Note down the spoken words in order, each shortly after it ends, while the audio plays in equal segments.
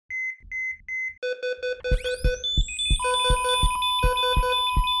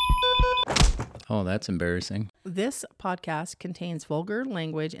Oh, that's embarrassing. This podcast contains vulgar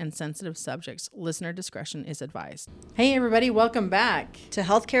language and sensitive subjects. Listener discretion is advised. Hey, everybody. Welcome back to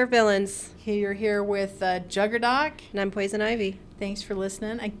Healthcare Villains. You're here with Juggerdoc. And I'm Poison Ivy. Thanks for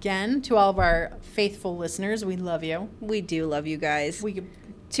listening. Again, to all of our faithful listeners, we love you. We do love you guys. We could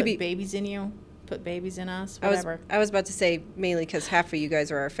put babies in you, put babies in us, whatever. I was about to say mainly because half of you guys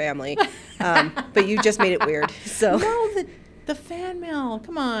are our family, but you just made it weird. So No, the fan mail.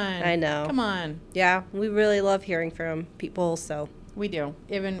 Come on. I know. Come on. Yeah, we really love hearing from people, so. We do.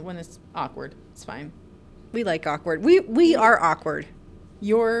 Even when it's awkward. It's fine. We like awkward. We are awkward.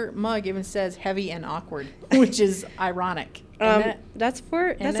 Your mug even says heavy and awkward, which is ironic. That's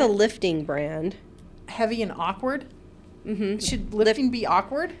a lifting brand. Heavy and awkward? Mm-hmm. Should lifting be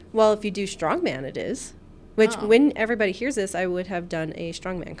awkward? Well, if you do strongman, it is. Which, when everybody hears this, I would have done a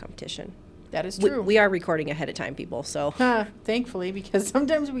strongman competition. That is true. We are recording ahead of time, people, so. Thankfully, because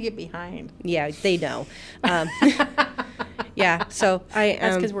sometimes we get behind. Yeah, they know. Yeah, so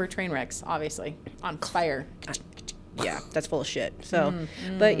That's because we're train wrecks, obviously, on fire. Yeah, that's full of shit. So,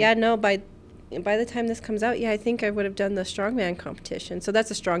 but yeah, no, by the time this comes out, yeah, I think I would have done the strongman competition. So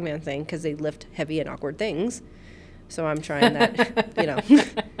that's a strongman thing because they lift heavy and awkward things. So I'm trying that,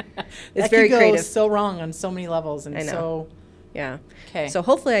 It's very creative. Goes so wrong on so many levels. And I know. So, yeah. Okay. So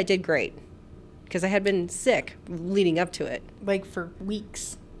hopefully I did great because I had been sick leading up to it. Like for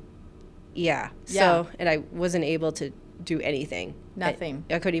weeks. Yeah. So, and I wasn't able to do anything. Nothing.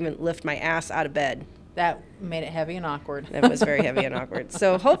 I couldn't even lift my ass out of bed. That made it heavy and awkward. That was very heavy and awkward.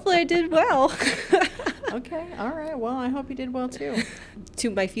 So hopefully I did well. Okay. All right. Well, I hope you did well too. To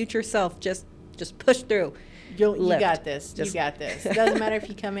my future self, just push through. You got this. You got this. It doesn't matter if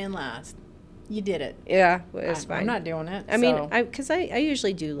you come in last. You did it. Yeah, it's fine. I'm not doing it. I mean, because I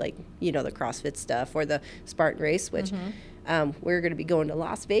usually do like, the CrossFit stuff or the Spartan race, which we're going to be going to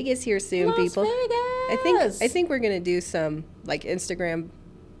Las Vegas here soon, people. Vegas. I think we're going to do some like Instagram.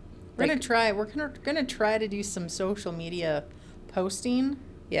 We're gonna try to do some social media posting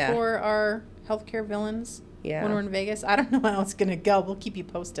for our healthcare villains when we're in Vegas. I don't know how it's gonna go. We'll keep you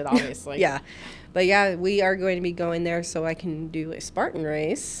posted, obviously. Yeah, but yeah, we are going to be going there so I can do a Spartan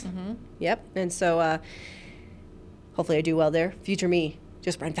race. Mm-hmm. Yep, and so hopefully I do well there. Future me,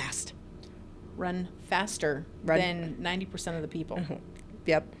 just run fast. Run faster than 90% of the people. Mm-hmm.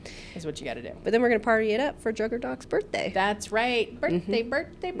 Yep. Is what you got to do. But then we're going to party it up for Juggerdoc's birthday. That's right. Birthday.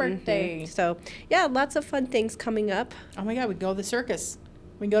 Mm-hmm. So, yeah, lots of fun things coming up. Oh, my God. We go to the circus.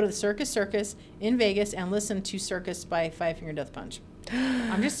 We can go to the circus in Vegas and listen to Circus by Five Finger Death Punch.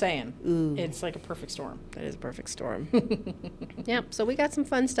 I'm just saying. Ooh. It's like a perfect storm. That is a perfect storm. Yeah, so we got some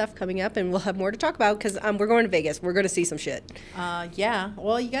fun stuff coming up, and we'll have more to talk about because we're going to Vegas. We're going to see some shit. Yeah.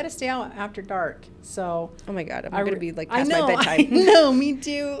 Well, you got to stay out after dark. So. Oh my God, I'm going to be like past my bedtime. I know, me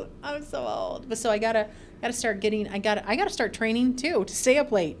too. I'm so old. But so I gotta start getting. I gotta start training too to stay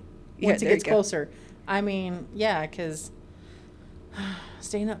up late once it gets closer. I mean, yeah, because.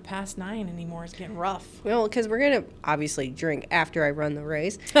 Staying up past 9 anymore is getting rough. Well, because we're going to obviously drink after I run the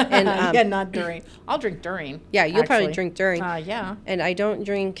race. And, yeah, not during. I'll drink during. Yeah, you'll probably drink during. Yeah. And I don't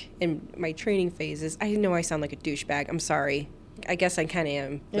drink in my training phases. I know I sound like a douchebag. I'm sorry. I guess I kind of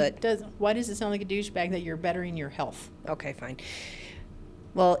am. But why does it sound like a douchebag that you're bettering your health? Okay, fine.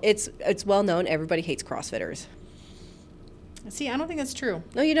 Well, it's well known. Everybody hates CrossFitters. See, I don't think that's true.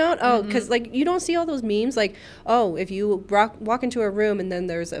 No, you don't? Oh, because, you don't see all those memes? Like, if you walk into a room and then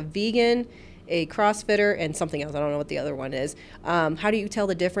there's a vegan, a CrossFitter, and something else. I don't know what the other one is. How do you tell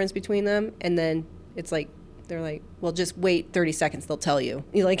the difference between them? And then it's like, they're like, well, just wait 30 seconds. They'll tell you.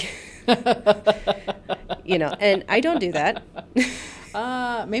 You're like, and I don't do that.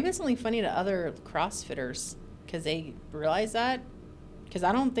 Maybe it's only funny to other CrossFitters because they realize that. Because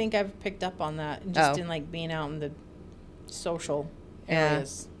I don't think I've picked up on that. Just in, being out in the social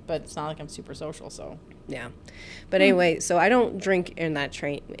areas, but it's not like I'm super social, so yeah. But anyway, so I don't drink in that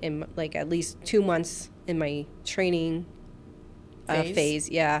in at least 2 months in my training phase,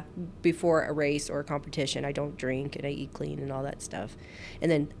 before a race or a competition. I don't drink and I eat clean and all that stuff,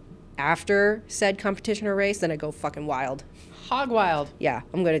 and then after said competition or race, then I go fucking wild, hog wild. Yeah,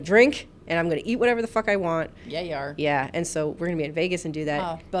 I'm gonna drink and I'm going to eat whatever the fuck I want. Yeah, you are. Yeah, and so we're going to be in Vegas and do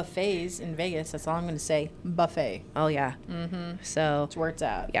that. Buffets in Vegas, that's all I'm going to say. Buffet. Oh, yeah. Mm-hmm. So. That's where it's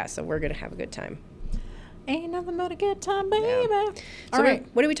at. Yeah, so we're going to have a good time. Ain't nothing but a good time, baby. Yeah. All right.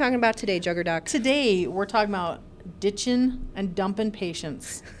 What are we talking about today, Juggerdoc? Today, we're talking about ditching and dumping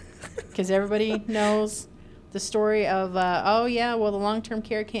patients. Because everybody knows the story of, the long-term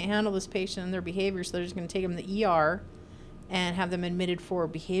care can't handle this patient and their behavior, so they're just going to take them to the ER. and have them admitted for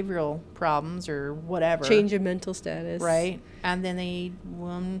behavioral problems or whatever. Change of mental status. Right. And then they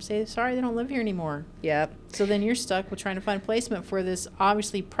say, sorry, they don't live here anymore. Yep. So then you're stuck with trying to find placement for this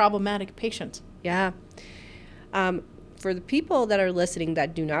obviously problematic patient. Yeah. For the people that are listening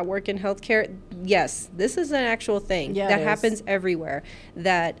that do not work in healthcare, yes, this is an actual thing that happens everywhere.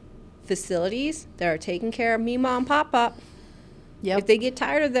 That facilities that are taking care of me, mom, pop, yep. If they get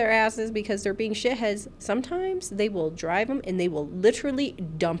tired of their asses because they're being shitheads, sometimes they will drive them and they will literally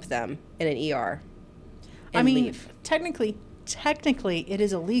dump them in an ER and leave. Technically, it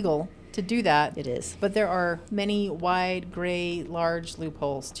is illegal to do that. It is. But there are many wide, gray, large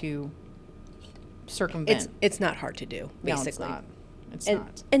loopholes to circumvent. It's not hard to do, basically. No, it's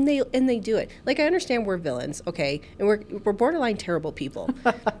not. And they do it. Like, I understand we're villains, okay? And we're borderline terrible people.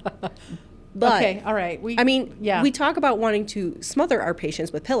 But, okay, all right. We talk about wanting to smother our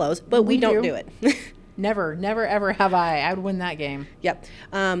patients with pillows, but we don't do it. Never, ever have I. I would win that game. Yep.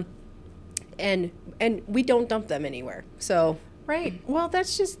 And we don't dump them anywhere. So right. Well,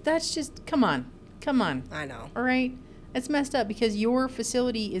 that's just come on. I know. All right. It's messed up because your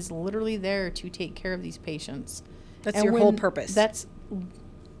facility is literally there to take care of these patients. That's your whole purpose. That's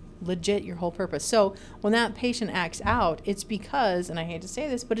legit your whole purpose. So when that patient acts out, it's because, and I hate to say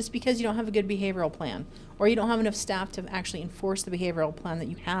this, but it's because you don't have a good behavioral plan, or you don't have enough staff to actually enforce the behavioral plan that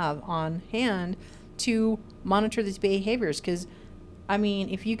you have on hand to monitor these behaviors. Because, I mean,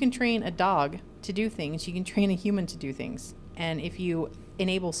 if you can train a dog to do things, you can train a human to do things. And if you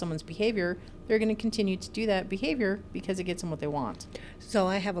enable someone's behavior, they're going to continue to do that behavior because it gets them what they want. So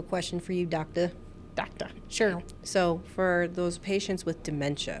I have a question for you, Doctor. Sure. So for those patients with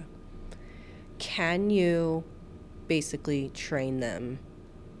dementia, can you basically train them?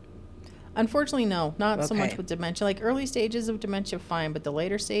 Unfortunately, no. Not so much with dementia. Like early stages of dementia, fine. But the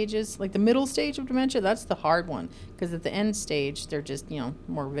later stages, like the middle stage of dementia, that's the hard one. Because at the end stage, they're just,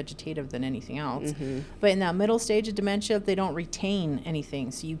 more vegetative than anything else. Mm-hmm. But in that middle stage of dementia, they don't retain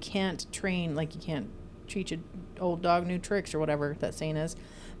anything. So you can't train, like you can't teach an old dog new tricks or whatever that saying is.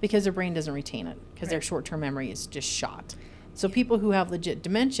 Because their brain doesn't retain it. Because their short-term memory is just shot. So people who have legit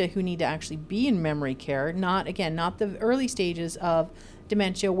dementia who need to actually be in memory care, not the early stages of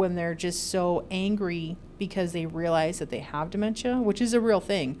dementia when they're just so angry because they realize that they have dementia, which is a real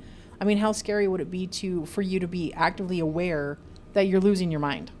thing. I mean, how scary would it be for you to be actively aware that you're losing your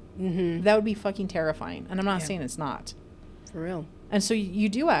mind? Mm-hmm. That would be fucking terrifying. And I'm not saying it's not. For real. And so you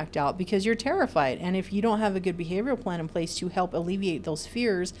do act out because you're terrified. And if you don't have a good behavioral plan in place to help alleviate those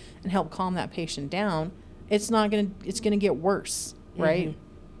fears and help calm that patient down, it's going to get worse, right? Mm-hmm.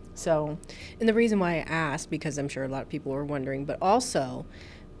 So, and the reason why I asked, because I'm sure a lot of people were wondering, but also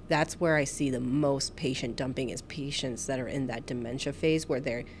that's where I see the most patient dumping is patients that are in that dementia phase where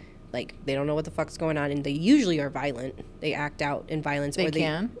they're like, they don't know what the fuck's going on, and they usually are violent. They act out in violence,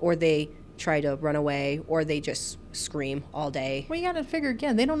 or they try to run away, or they just scream all day. Well, you got to figure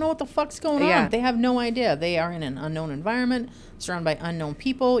again, they don't know what the fuck's going on. They have no idea. They are in an unknown environment, surrounded by unknown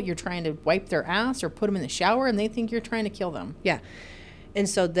people. You're trying to wipe their ass or put them in the shower, and they think you're trying to kill them. Yeah. And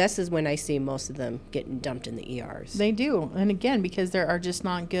so this is when I see most of them getting dumped in the ERs. They do. And again, because there are just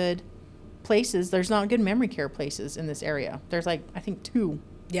not good places. There's not good memory care places in this area. There's I think 2.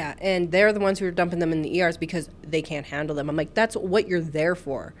 Yeah, and they're the ones who are dumping them in the ERs because they can't handle them. I'm like, that's what you're there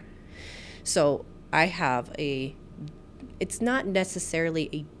for. So I have it's not necessarily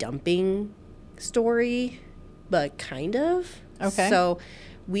a dumping story, but kind of. Okay. So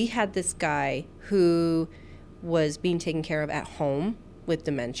we had this guy who was being taken care of at home with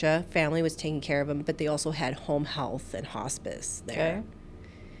dementia. Family was taking care of him, but they also had home health and hospice there. Okay.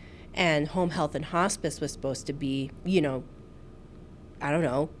 And home health and hospice was supposed to be, I don't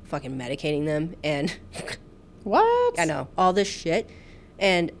know, fucking medicating them and what? I know, all this shit.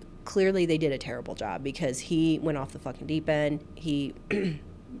 And clearly they did a terrible job because he went off the fucking deep end. He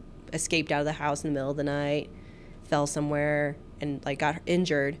escaped out of the house in the middle of the night, fell somewhere, and got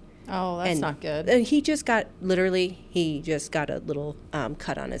injured. Oh, that's not good. And he just got a little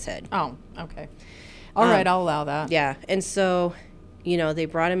cut on his head. Oh, okay. All right, I'll allow that. Yeah. And so, they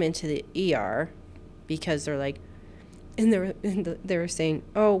brought him into the ER because they're like, and they were saying,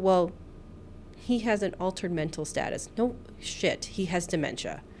 oh, well, he has an altered mental status. No shit, he has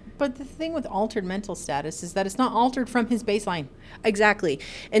dementia. But the thing with altered mental status is that it's not altered from his baseline. Exactly.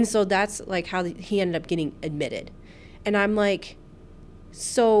 And so that's how he ended up getting admitted. And I'm like,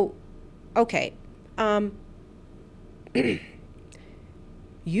 so, okay,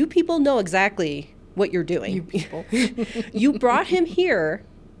 you people know exactly what you're doing. You people. You brought him here,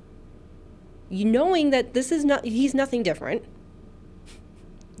 knowing that he's nothing different.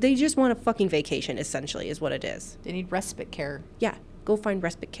 they just want a fucking vacation, essentially, is what it is. They need respite care. Yeah. Go find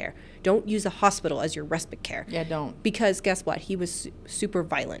respite care. Don't use a hospital as your respite care. Yeah, don't. Because guess what? He was super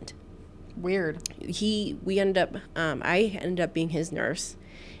violent. Weird. I ended up being his nurse.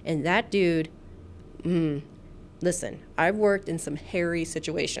 And that dude, listen, I've worked in some hairy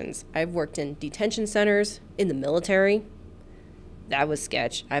situations. I've worked in detention centers, in the military. That was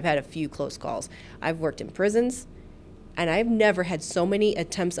sketch. I've had a few close calls. I've worked in prisons. And I've never had so many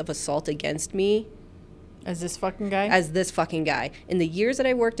attempts of assault against me. As this fucking guy? As this fucking guy. In the years that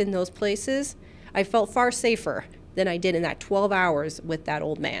I worked in those places, I felt far safer than I did in that 12 hours with that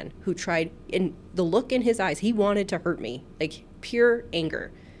old man who tried, in the look in his eyes, he wanted to hurt me. Like, pure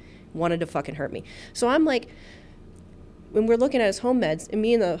anger. Wanted to fucking hurt me. So I'm like, when we're looking at his home meds, and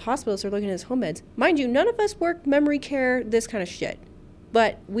me and the hospitals are looking at his home meds, mind you, none of us work memory care, this kind of shit.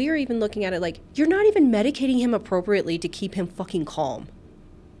 But we are even looking at it like, you're not even medicating him appropriately to keep him fucking calm.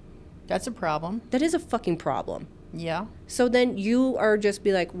 That's a problem. That is a fucking problem. Yeah. So then you are just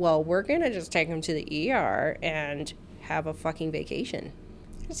be like, well, we're going to just take him to the ER and have a fucking vacation.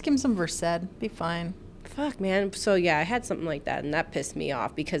 Just give him some Versed. Be fine. Fuck, man. So, yeah, I had something like that, and that pissed me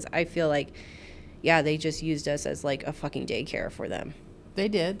off because I feel like, yeah, they just used us as, like, a fucking daycare for them. They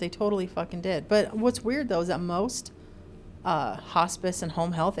did. They totally fucking did. But what's weird, though, is that most hospice and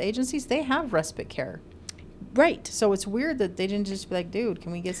home health agencies, they have respite care. Right. So it's weird that they didn't just be like, dude,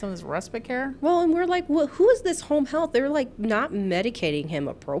 can we get some of this respite care? Well, and we're like, well, who is this home health? They're like not medicating him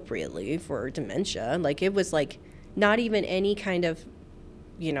appropriately for dementia. Like it was like not even any kind of,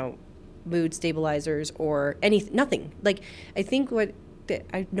 mood stabilizers or anything, nothing. Like I think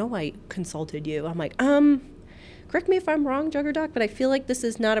I know I consulted you. I'm like, correct me if I'm wrong, Jugger Doc, but I feel like this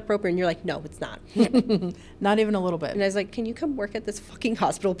is not appropriate. And you're like, no, it's not. Not even a little bit. And I was like, can you come work at this fucking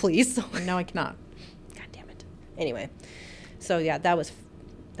hospital, please? No, I cannot. Anyway, so yeah, that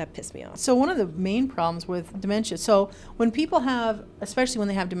pissed me off. So one of the main problems with dementia, so when people have, especially when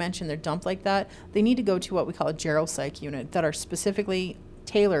they have dementia and they're dumped like that, they need to go to what we call a geropsych unit that are specifically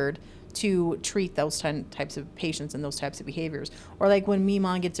tailored to treat those types of patients and those types of behaviors. Or like when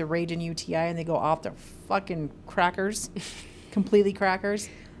Mimon gets a raging UTI and they go off their fucking crackers, completely crackers.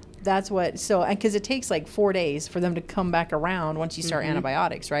 That's what, so, and because it takes like 4 days for them to come back around once you start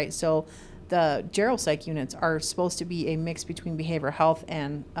antibiotics, right? So the geropsych units are supposed to be a mix between behavioral health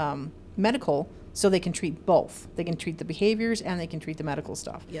and medical, so they can treat both. They can treat the behaviors and they can treat the medical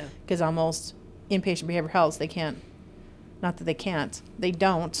stuff. Yeah. Because almost inpatient behavioral health, they can't, not that they can't, they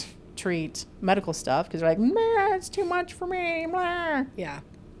don't treat medical stuff because they're like, nah, it's too much for me, blah. Yeah.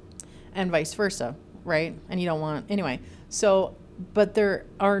 And vice versa, right? And you don't want, anyway. So, but there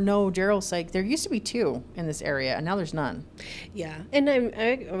are no geropsych. There used to be 2 in this area, and now there's none. Yeah, and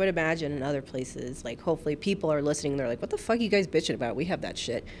I would imagine in other places, like hopefully people are listening. They're like, "What the fuck are you guys bitching about? We have that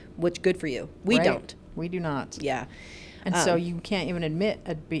shit." Which good for you. We don't. We do not. Yeah, and so you can't even admit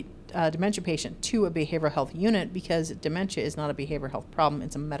a dementia patient to a behavioral health unit because dementia is not a behavioral health problem;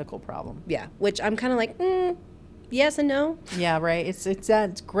 it's a medical problem. Yeah, which I'm kind of like, yes and no. Yeah, right. It's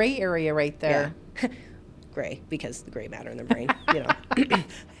that gray area right there. Yeah. Gray, because the gray matter in the brain,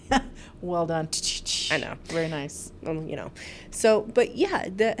 Well done. I know. Very nice. So, but yeah,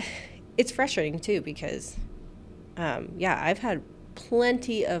 it's frustrating too because, I've had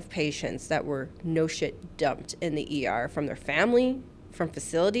plenty of patients that were no shit dumped in the ER from their family, from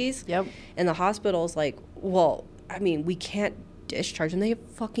facilities. Yep. And the hospital's like, well, I mean, we can't discharge them. They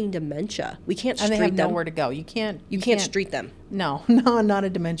have fucking dementia. We can't street them. And they have nowhere to go. You can't street them. No, not a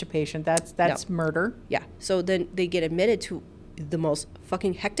dementia patient. That's murder. Yeah. So then they get admitted to the most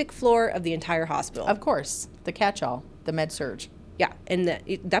fucking hectic floor of the entire hospital. Of course. The catch-all. The med-surg. Yeah. And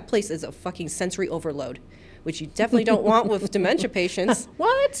that place is a fucking sensory overload, which you definitely don't want with dementia patients.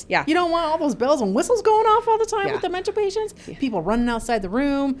 What? Yeah. You don't want all those bells and whistles going off all the time with dementia patients? Yeah. People running outside the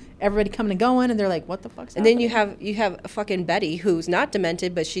room, everybody coming and going, and they're like, what the fuck's happening? Then you have a fucking Betty who's not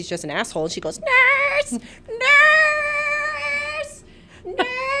demented, but she's just an asshole, and she goes, nurse! Nurse!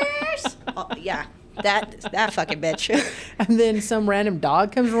 Nurse! Oh, yeah. That fucking bitch. And then some random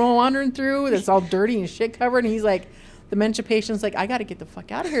dog comes wandering through that's all dirty and shit covered, and he's like, the dementia patient's like, I got to get the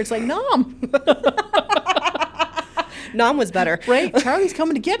fuck out of here. It's like, Nom. Nom was better. Right? Charlie's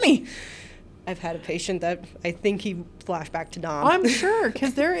coming to get me. I've had a patient that I think he flashed back to Nom. I'm sure,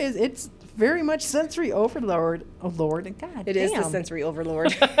 because it's very much sensory overload. Oh, Lord. God It is the sensory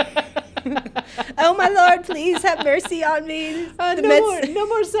overlord. Oh, my Lord, please have mercy on me. No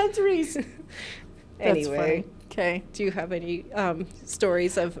more sensories. Anyway. Okay. Do you have any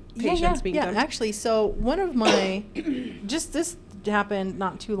stories of patients being dumped? Yeah, actually, so one of my, this happened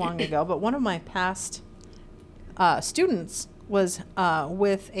not too long ago, but one of my past students was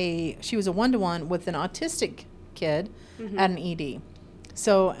she was a 1-to-1 with an autistic kid at an ED.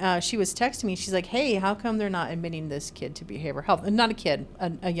 So she was texting me. She's like, hey, how come they're not admitting this kid to behavioral health? And not a kid,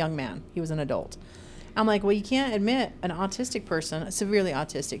 a young man. He was an adult. I'm like, well, you can't admit an autistic person, severely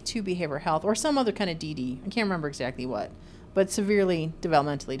autistic, to behavioral health or some other kind of DD. I can't remember exactly what, but severely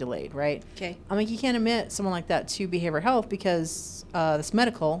developmentally delayed, right? Okay. I'm like, you can't admit someone like that to behavioral health because it's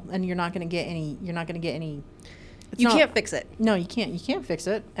medical, and you're not going to get any. You can't fix it. No, you can't. You can't fix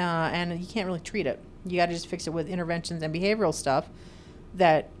it, and you can't really treat it. You got to just fix it with interventions and behavioral stuff.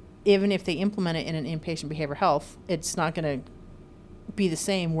 That even if they implement it in an inpatient behavioral health, it's not going to be the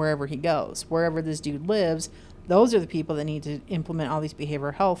same wherever he goes. Wherever this dude lives, those are the people that need to implement all these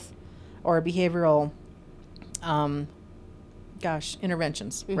behavioral health or behavioral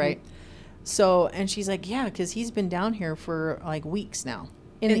interventions, right? So, and she's like, yeah, because he's been down here for like weeks now.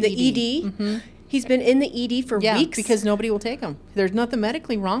 In the ED? Mm-hmm. He's been in the ED for weeks? Because nobody will take him. There's nothing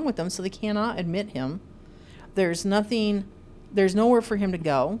medically wrong with him, so they cannot admit him. There's nowhere for him to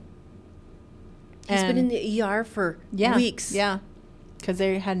go. He's been in the ER for weeks. Yeah, because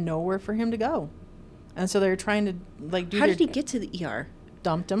they had nowhere for him to go. And so they were trying to do How did he get to the ER?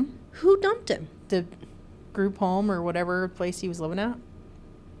 Dumped him. Who dumped him? The group home or whatever place he was living at.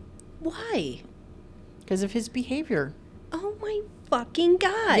 Why? Because of his behavior. Oh my fucking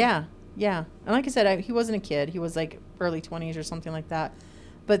God. Yeah. And like I said, he wasn't a kid. He was like early 20s or something like that.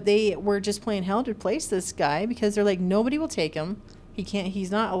 But they were just playing hell to replace this guy because they're like, nobody will take him.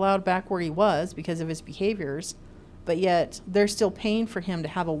 He's not allowed back where he was because of his behaviors. But yet they're still paying for him to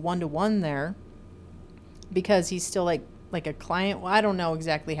have a 1-to-1 there because he's still like a client. Well, I don't know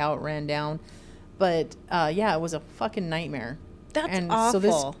exactly how it ran down. But it was a fucking nightmare. That's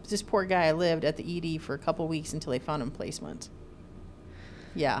awful. So this poor guy lived at the ED for a couple weeks until they found him placement.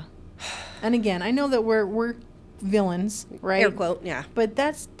 Yeah. And again, I know that we're villains, right? Air quote, yeah. But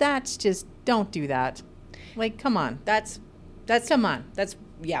that's just, don't do that. Like, come on. That's come on. That's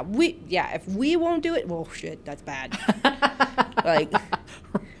if we won't do it, well, shit, that's bad. Like,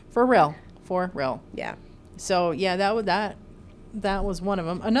 for real. Yeah. So yeah, that was one of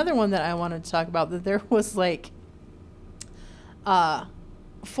them. Another one that I wanted to talk about, that there was like,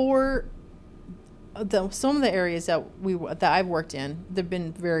 for some of the areas that I've worked in, they've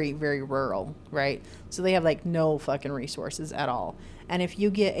been very, very rural, right? So they have like no fucking resources at all. And if you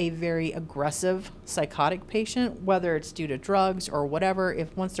get a very aggressive psychotic patient, whether it's due to drugs or whatever,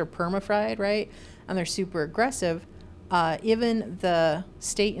 once they're perma-fried, right, and they're super aggressive, even the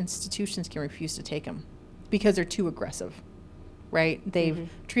state institutions can refuse to take them because they're too aggressive, right? They've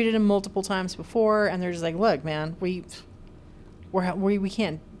treated them multiple times before, and they're just like, look, man, we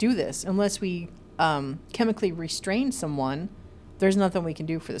can't do this unless we chemically restrain someone. There's nothing we can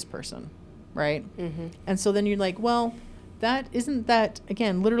do for this person, right? And so then you're like, well, isn't that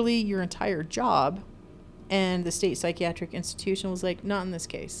again literally your entire job? And the state psychiatric institution was like, not in this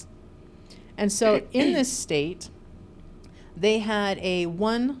case. And so in this state, they had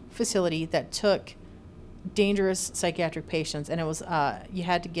one facility that took dangerous psychiatric patients, and it was you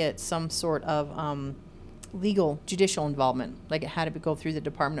had to get some sort of legal judicial involvement. Like, it had to go through the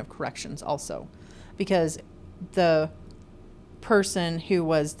Department of Corrections also, because the person who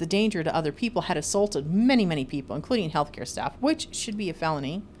was the danger to other people had assaulted many, many people, including healthcare staff, which should be a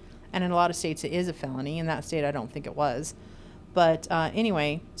felony. And in a lot of states it is a felony. In that state I don't think it was. But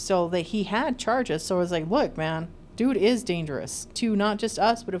anyway, so he had charges. So I was like, look, man, dude is dangerous to not just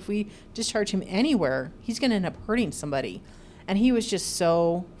us, but if we discharge him anywhere, he's going to end up hurting somebody. And he was just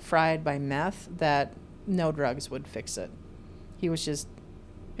so fried by meth that no drugs would fix it. It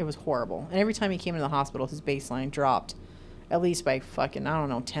was horrible. And every time he came into the hospital, his baseline dropped at least by fucking,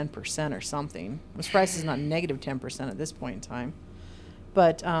 10% or something. I'm surprised it's not negative 10% at this point in time.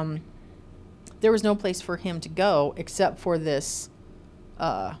 But there was no place for him to go except for this,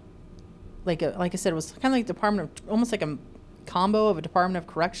 like I said, it was kind of like almost like a combo of a Department of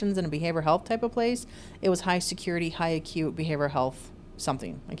Corrections and a behavioral health type of place. It was high security, high acute behavioral health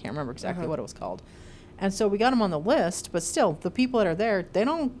something. I can't remember exactly what it was called. And so we got him on the list, but still, the people that are there, they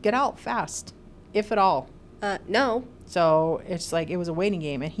don't get out fast, if at all. No. So it's like it was a waiting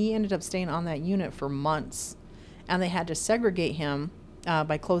game, and he ended up staying on that unit for months. And they had to segregate him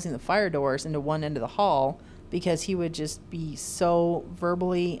by closing the fire doors into one end of the hall because he would just be so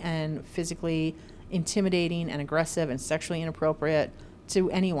verbally and physically intimidating and aggressive and sexually inappropriate to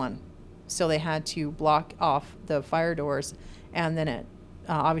anyone. So they had to block off the fire doors, and then it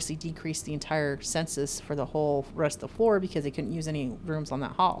obviously decreased the entire census for the whole rest of the floor because they couldn't use any rooms on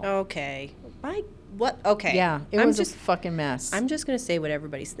that hall. Okay. What? Okay. Yeah, it was a fucking mess. I'm just going to say what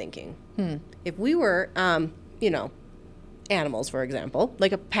everybody's thinking. If we were, animals, for example,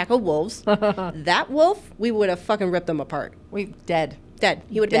 like a pack of wolves, that wolf, we would have fucking ripped them apart. Dead.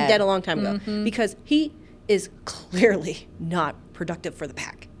 He would have been dead a long time ago because he is clearly not productive for the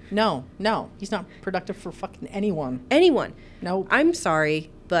pack. No, he's not productive for fucking anyone. No, I'm sorry,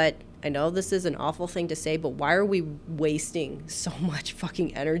 but I know this is an awful thing to say, but why are we wasting so much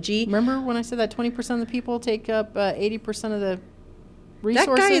fucking energy? Remember when I said that 20% of the people take up 80% of the resources?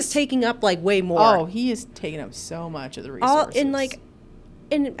 That guy is taking up like way more. Oh, he is taking up so much of the resources.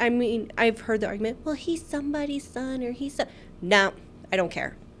 And I mean, I've heard the argument, well, he's somebody's son or no, I don't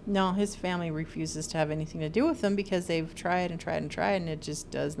care. No, his family refuses to have anything to do with him because they've tried and it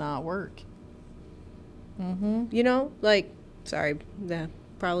just does not work. You know, like, sorry,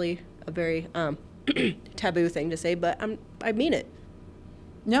 probably a very taboo thing to say, but I mean it.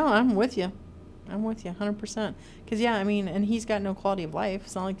 No, I'm with you 100%. Because, yeah, I mean, and he's got no quality of life.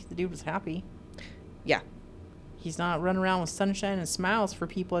 It's not like the dude was happy. Yeah. He's not running around with sunshine and smiles for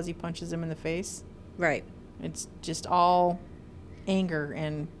people as he punches them in the face. Right. It's just all anger,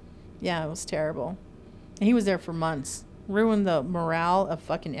 and yeah, it was terrible. And he was there for months. Ruined the morale of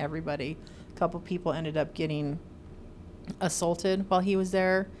fucking everybody. A couple people ended up getting assaulted while he was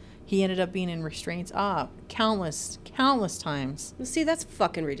there. He ended up being in restraints countless times. See, that's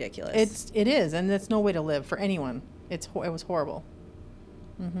fucking ridiculous. It is, and that's no way to live for anyone. It was horrible.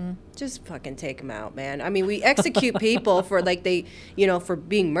 Just fucking take them out, man. I mean, we execute people for for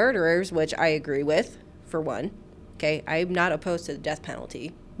being murderers, which I agree with, for one. Okay, I'm not opposed to the death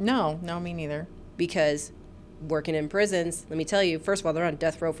penalty. No, me neither. Because working in prisons, let me tell you, first of all, they're on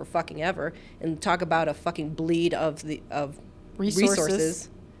death row for fucking ever, and talk about a fucking bleed of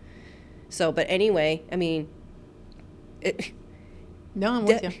resources. So, but anyway, I mean, no, I'm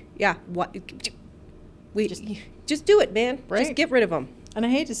with you. Yeah, just do it, man. Right. Just get rid of them. And I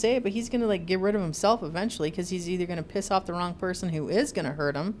hate to say it, but he's going to get rid of himself eventually because he's either going to piss off the wrong person who is going to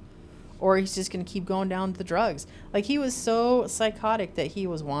hurt him, or he's just going to keep going down the drugs. Like, he was so psychotic that he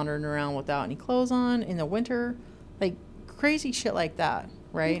was wandering around without any clothes on in the winter. Like, crazy shit like that,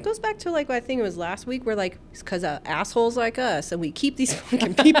 right? It goes back to, I think it was last week, where, it's because of assholes like us, and we keep these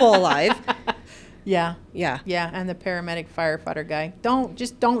fucking people alive. Yeah. Yeah. Yeah, and the paramedic firefighter guy. Don't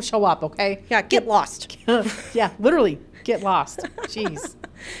show up, okay? Yeah, get lost. Yeah, literally, get lost. Jeez.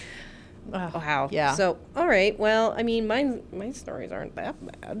 Wow. Yeah. So, all right. Well, I mean, my stories aren't that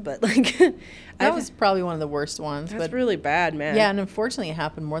bad, but that was probably one of the worst ones. That's really bad, man. Yeah, and unfortunately, it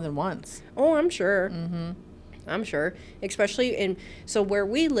happened more than once. Oh, I'm sure. I'm sure. Especially so where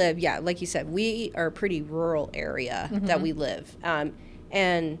we live. Yeah, like you said, we are a pretty rural area that we live,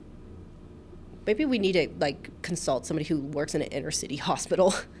 and maybe we need to consult somebody who works in an inner city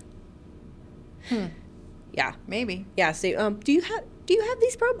hospital. Yeah. Maybe. Yeah. So, do you have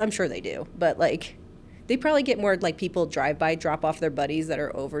these problems? I'm sure they do, but they probably get more people drop off their buddies that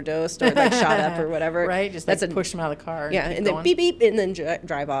are overdosed or shot up or whatever. Right. Just push them out of the car. Yeah, and then beep beep and then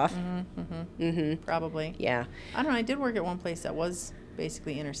drive off. Probably. Yeah. I don't know. I did work at one place that was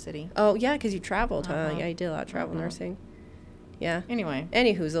basically inner city. Oh yeah, because you traveled, huh? Yeah, you did a lot of travel nursing. Yeah. Anyway.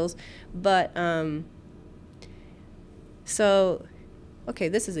 Any hoozles, but so, okay,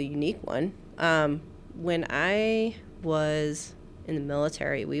 this is a unique one. When I was in the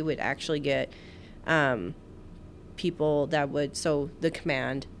military, we would actually get people that the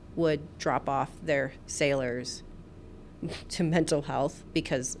command would drop off their sailors to mental health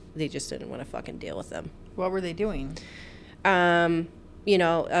because they just didn't want to fucking deal with them. What were they doing? A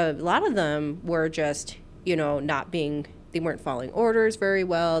lot of them were just, they weren't following orders very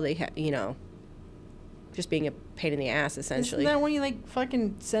well. They had, just being a pain in the ass, essentially. Isn't that when you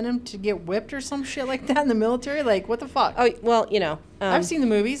fucking send them to get whipped or some shit like that in the military? What the fuck? Oh, well, I've seen the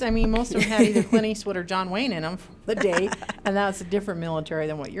movies. I mean, most of them had either Clint Eastwood or John Wayne in them for the day, and that's a different military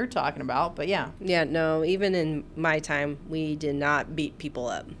than what you're talking about. But yeah. Yeah, no, even in my time, we did not beat people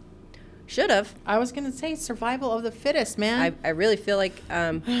up. Should have. I was going to say survival of the fittest, man. I really feel like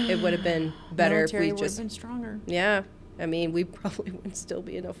it would have been better if we just... would have been stronger. Yeah. I mean, we probably wouldn't still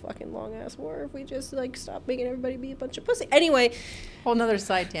be in a fucking long-ass war if we just, stopped making everybody be a bunch of pussy. Anyway. Whole nother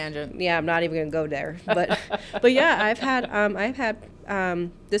side tangent. Yeah, I'm not even going to go there. But yeah, I've had,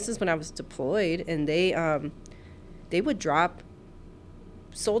 this is when I was deployed, and they would drop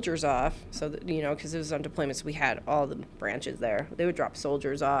soldiers off, so that, because it was on deployment, so we had all the branches there. They would drop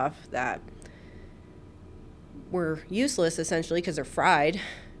soldiers off that were useless, essentially, because they're fried,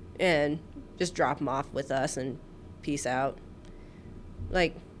 and just drop them off with us and peace out.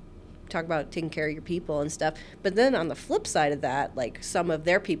 Talk about taking care of your people and stuff. But then on the flip side of that, some of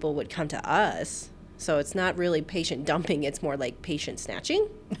their people would come to us. So it's not really patient dumping. It's more like patient snatching.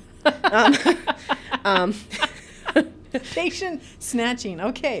 Patient snatching.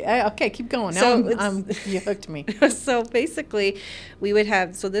 Okay. Okay, keep going. Now So you hooked me. So basically, we would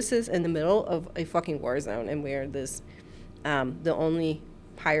have, so this is in the middle of a fucking war zone, and we're this, the only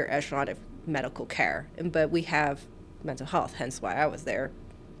higher echelon of medical care. But we have mental health, hence why I was there.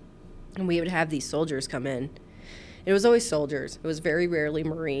 And we would have these soldiers come in. It was always soldiers. It was very rarely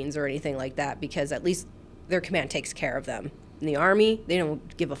Marines or anything like that, because at least their command takes care of them. In the Army, they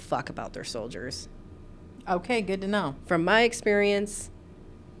don't give a fuck about their soldiers. Okay, good to know. From my experience,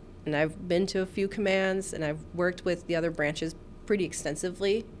 and I've been to a few commands, and I've worked with the other branches pretty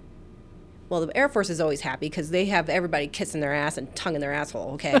extensively. Well, the Air Force is always happy because they have everybody kissing their ass and tongue in their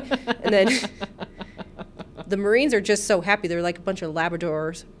asshole, okay? And then the Marines are just so happy. They're like a bunch of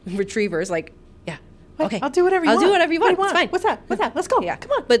Labradors, retrievers, like, yeah, okay. I'll do whatever you want. I'll do whatever you want. What It's fine. What's that? Let's go. Yeah,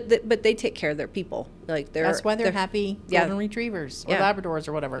 Come on. But they take care of their people. Like That's why they're happy golden retrievers or Labradors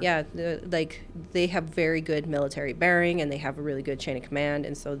or whatever. Yeah, like they have very good military bearing, and they have a really good chain of command,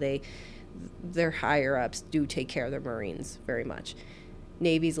 and so their higher ups do take care of their Marines very much.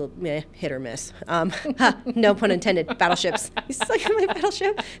 Navy's a little, hit or miss. No pun intended. Battleships. You suck at my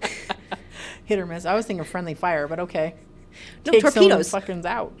battleship. Hit or miss. I was thinking friendly fire, but okay. No, torpedoes. Fucking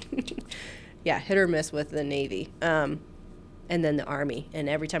out. Yeah, hit or miss with the Navy. And then the Army. And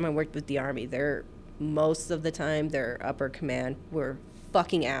every time I worked with the Army, most of the time their upper command were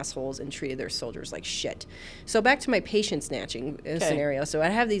fucking assholes and treated their soldiers like shit. So back to my patient snatching scenario. So I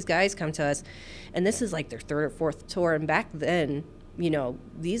have these guys come to us, and this is like their third or fourth tour. And back then,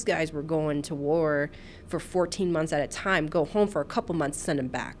 these guys were going to war for 14 months at a time, go home for a couple months, send them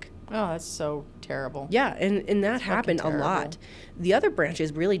back. Oh, that's so terrible. Yeah, and that happened a lot. The other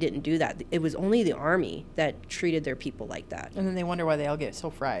branches really didn't do that. It was only the Army that treated their people like that. And then they wonder why they all get so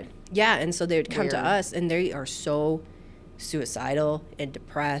fried. Yeah, and so they would come to us, and they are so suicidal and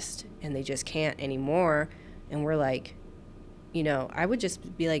depressed, and they just can't anymore. And we're like, I would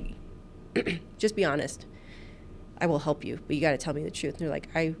just be like, just be honest. I will help you, but you got to tell me the truth. And they're like,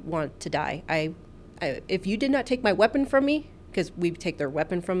 I want to die. If you did not take my weapon from me, because we take their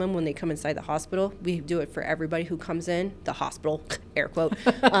weapon from them when they come inside the hospital. We do it for everybody who comes in the hospital, air quote.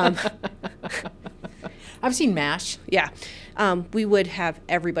 I've seen MASH. Yeah. We would have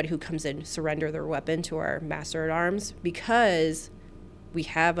everybody who comes in surrender their weapon to our master at arms, because we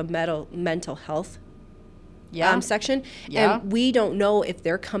have a mental health section. Yeah. And we don't know if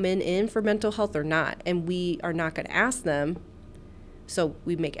they're coming in for mental health or not. And we are not going to ask them. So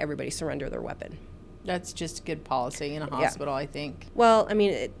we make everybody surrender their weapon. That's just good policy in a hospital, I think. Well, I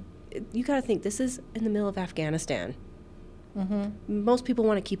mean, you got to think, this is in the middle of Afghanistan. Mm-hmm. Most people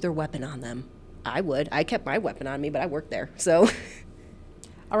want to keep their weapon on them. I would. I kept my weapon on me, but I worked there, so.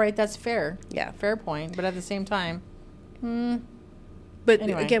 All right, that's fair. Yeah. Fair point. But at the same time, But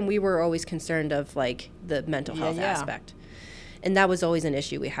anyway. Again, we were always concerned of, like, the mental health aspect. And that was always an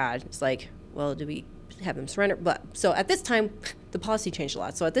issue we had. It's like, well, do we have them surrender? But so at this time, the policy changed a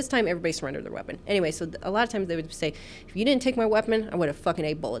lot. So at this time, everybody surrendered their weapon. Anyway, so a lot of times they would say, if you didn't take my weapon, I would have fucking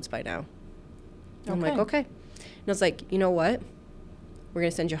ate bullets by now. I'm like, okay. And I was like, you know what? We're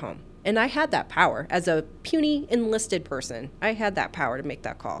going to send you home. And I had that power. As a puny enlisted person, I had that power to make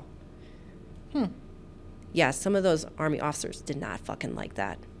that call. Yeah, some of those Army officers did not fucking like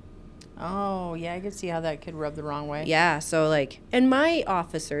that. Oh, yeah, I could see how that could rub the wrong way. Yeah, so like, and my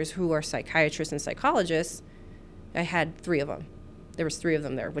officers who are psychiatrists and psychologists, I had 3 of them. There was 3 of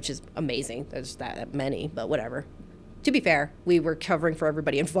them there, which is amazing. There's that many, but whatever. To be fair, we were covering for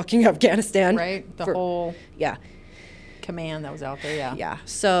everybody in fucking Afghanistan. Right, the whole yeah command that was out there, yeah. Yeah,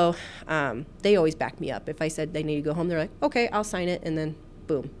 so they always backed me up. If I said they need to go home, they're like, okay, I'll sign it, and then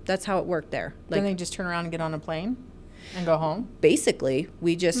boom. That's how it worked there. Like, then they just turn around and get on a plane and go home? Basically,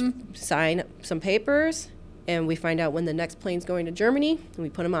 we just sign some papers, and we find out when the next plane's going to Germany, and we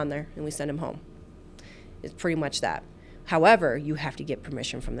put them on there, and we send them home. It's pretty much that. However, you have to get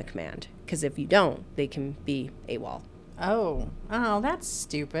permission from the command, because if you don't, they can be AWOL. Oh, that's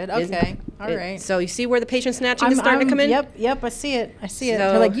stupid. Okay, all right. So you see where the patient snatching is starting to come in? Yep, I see it.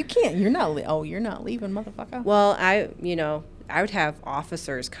 They're like, you can't, you're not leaving, motherfucker. Well, I would have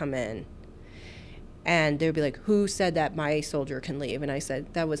officers come in, and they'd be like, who said that my soldier can leave? And I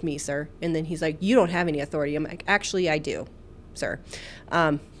said, that was me, sir. And then he's like, you don't have any authority. I'm like, actually, I do, sir.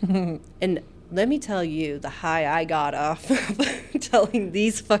 And let me tell you the high I got off telling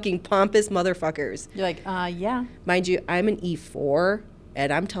these fucking pompous motherfuckers. You're like, yeah. Mind you, I'm an E4,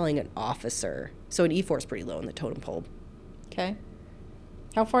 and I'm telling an officer. So an E4 is pretty low in the totem pole. Okay.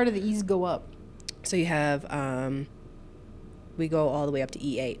 How far do the E's go up? So you have, we go all the way up to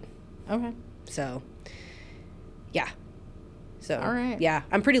E8. Okay. So, yeah. So, all right. Yeah,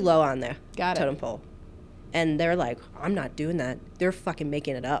 I'm pretty low on the totem pole. And they're like, I'm not doing that. They're fucking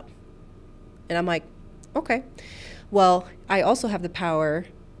making it up. And I'm like, okay. Well, I also have the power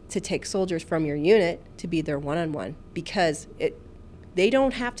to take soldiers from your unit to be their one-on-one, because they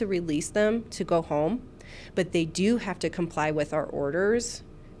don't have to release them to go home, but they do have to comply with our orders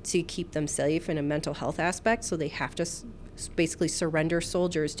to keep them safe in a mental health aspect. So they have to basically surrender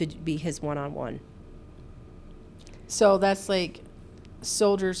soldiers to be his one-on-one. So that's like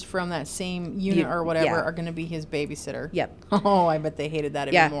soldiers from that same unit or whatever are going to be his babysitter. Yep. Oh, I bet they hated that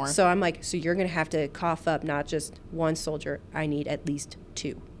even more. So I'm like, so you're going to have to cough up not just one soldier. I need at least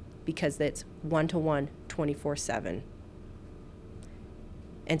 2, because it's 1-to-1, 24/7.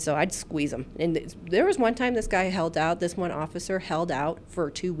 And so I'd squeeze them. And there was one time this one officer held out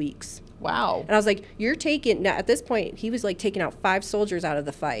for 2 weeks. Wow. And I was like, now at this point, he was like taking out 5 soldiers out of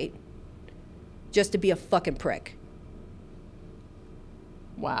the fight just to be a fucking prick.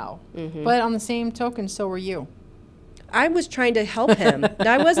 Wow. Mm-hmm. But on the same token, so were you. I was trying to help him.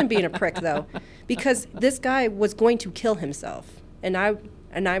 I wasn't being a prick, though, because this guy was going to kill himself. And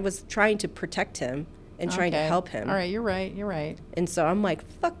I was trying to protect him and trying to help him. All right, you're right. And so I'm like,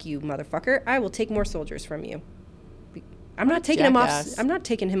 fuck you, motherfucker. I will take more soldiers from you. I'm not taking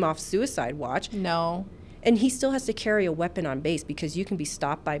him off suicide watch. No. And he still has to carry a weapon on base, because you can be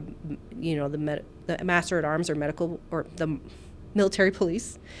stopped by, the master at arms or the military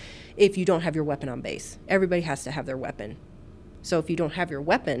police if you don't have your weapon on base. Everybody has to have their weapon. So if you don't have your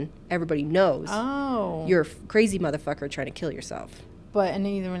weapon, everybody knows you're a crazy motherfucker trying to kill yourself. But and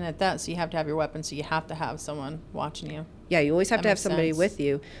even at that, so you have to have your weapon, so you have to have someone watching you. Yeah, you always have to have somebody with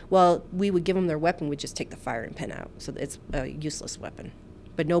you. Well, we would give them their weapon, we'd just take the firing pin out, so it's a useless weapon.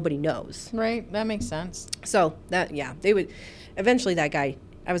 But nobody knows. Right, that makes sense. So they would. Eventually, that guy,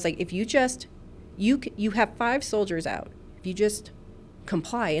 I was like, if you just, you have 5 soldiers out. If you just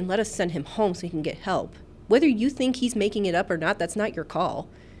comply and let us send him home so he can get help. Whether you think he's making it up or not, that's not your call.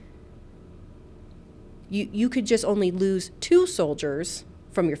 You could just only lose 2 soldiers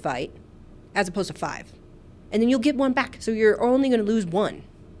from your fight as opposed to 5. And then you'll get 1 back. So you're only going to lose 1.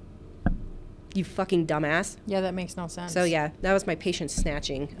 You fucking dumbass. Yeah, that makes no sense. So, yeah, that was my patient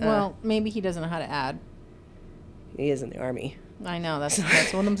snatching. Well, maybe he doesn't know how to add. He is in the Army. I know. That's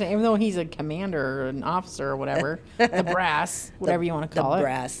what I'm saying. Even though he's a commander or an officer or whatever. The brass. Whatever you want to call it. The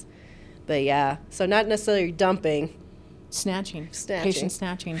brass. But, yeah. So not necessarily dumping. Snatching. Patient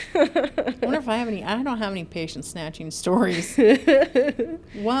snatching. I wonder if I don't have any patient snatching stories.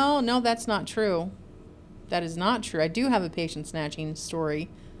 Well, no, that's not true. That is not true. I do have a patient snatching story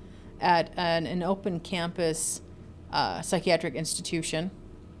at an open campus psychiatric institution.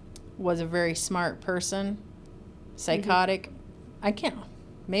 Was a very smart person, psychotic.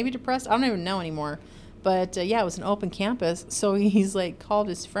 Maybe depressed. I don't even know anymore. But it was an open campus. So he's like called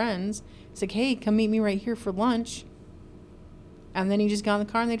his friends. He's like, hey, come meet me right here for lunch. And then he just got in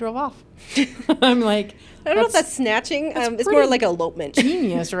the car and they drove off. I'm like, I don't know if that's snatching. It's more like elopement.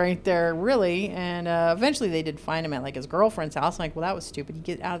 Genius right there, really. And eventually they did find him at like his girlfriend's house. I'm like, well, that was stupid. You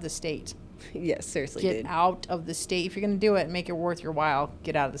get out of the state. Yes, seriously. Get out of the state. If you're going to do it and make it worth your while,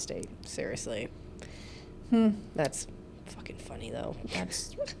 get out of the state. Seriously. That's fucking funny, though.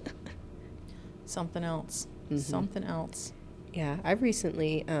 That's something else. Mm-hmm. Something else. Yeah, I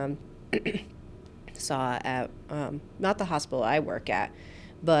recently saw at, not the hospital I work at,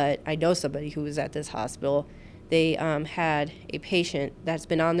 but I know somebody who was at this hospital. They had a patient that's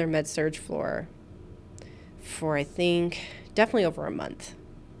been on their med-surg floor for, I think, definitely over a month.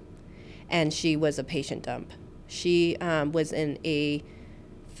 And she was a patient dump. She was in a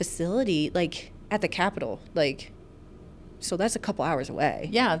facility, like, at the Capitol. Like, so that's a couple hours away.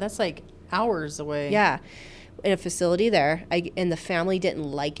 Yeah, that's, like, hours away. Yeah. In a facility there, and the family didn't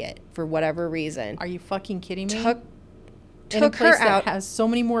like it for whatever reason. Are you fucking kidding me? Took her out. That has so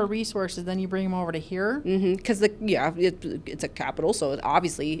many more resources than you bring them over to here. Mm-hmm. Because it's a capital, so it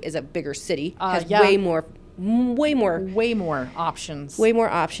obviously is a bigger city. Has way more options. Way more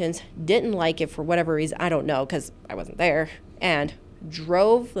options. Didn't like it for whatever reason. I don't know, because I wasn't there. And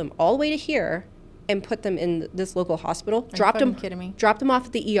drove them all the way to here and put them in this local hospital. Dropped them off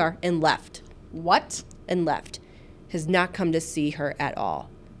at the ER and left. What? And left. Has not come to see her at all.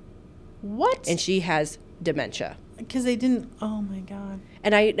 What? And she has dementia. Because they didn't. Oh my god.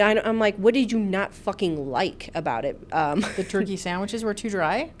 And I'm like, what did you not fucking like about it? The turkey sandwiches were too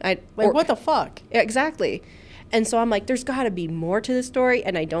dry. What the fuck? Exactly. And so I'm like, there's got to be more to the story,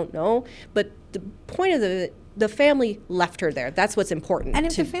 and I don't know. But the point of the family left her there. That's what's important. And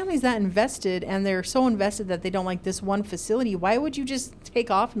if the family's that invested, and they're so invested that they don't like this one facility, why would you just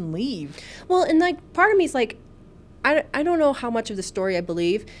take off and leave? Well, and like part of me is like, I don't know how much of the story I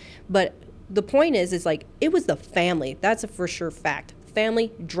believe, but the point is like, it was the family. That's a for sure fact.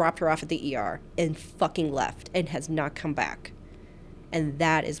 Family dropped her off at the ER and fucking left and has not come back. And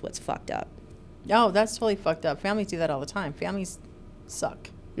that is what's fucked up. Oh, that's totally fucked up. Families do that all the time. Families suck.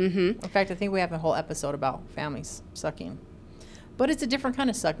 In fact, I think we have a whole episode about families sucking. But it's a different kind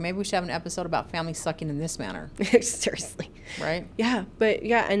of suck. Maybe we should have an episode about families sucking in this manner. Seriously. Right? Yeah. But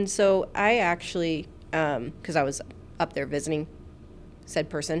yeah, and so I actually, because I was up there visiting said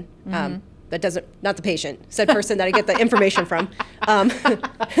person, that doesn't, not the patient, said person that I get the information from.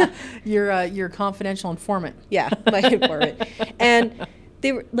 Your confidential informant. Yeah, my informant. And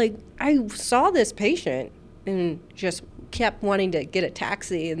they were like, I saw this patient and just kept wanting to get a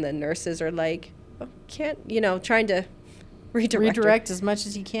taxi, and the nurses are like, oh, can't, trying to redirect as much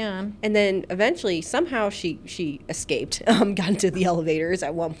as you can. And then eventually, somehow she escaped, got into the elevators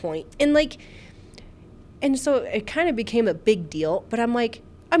at one point. And so it kind of became a big deal. But I'm like,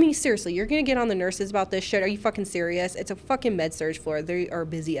 I mean, seriously, you're going to get on the nurses about this shit? Are you fucking serious? It's a fucking med-surg floor. They are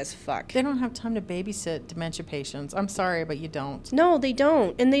busy as fuck. They don't have time to babysit dementia patients. I'm sorry, but you don't. No, they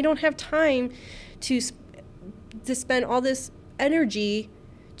don't. And they don't have time to spend all this energy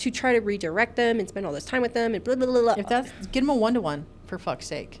to try to redirect them and spend all this time with them and blah, blah, blah, blah. If that's, get them a 1-to-1, for fuck's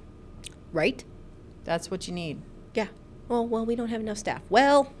sake. Right? That's what you need. Yeah. Well, we don't have enough staff.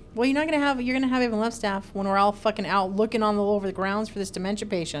 Well, you're going to have even less staff when we're all fucking out looking all over the grounds for this dementia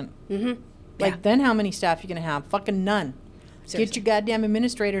patient. Then how many staff you going to have? Fucking none. Seriously. Get your goddamn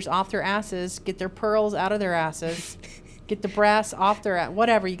administrators off their asses. Get their pearls out of their asses. Get the brass off their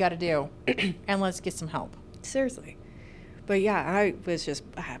whatever you got to do. And let's get some help. Seriously. But yeah, I was just,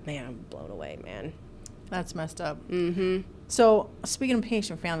 man, I'm blown away, man. That's messed up. So speaking of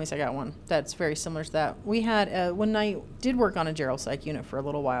patient families, I got one that's very similar to that. We had, when I did work on a geropsych unit for a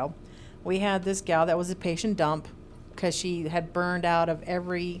little while, we had this gal that was a patient dump because she had burned out of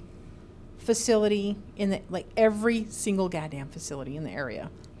every facility every single goddamn facility in the area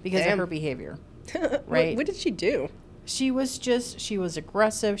because of her behavior. Right? What did she do? She was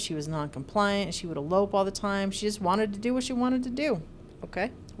aggressive. She was non-compliant. She would elope all the time. She just wanted to do what she wanted to do.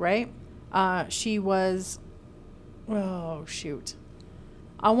 Okay. Right? She was, oh, shoot.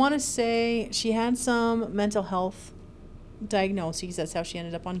 I want to say she had some mental health diagnoses. That's how she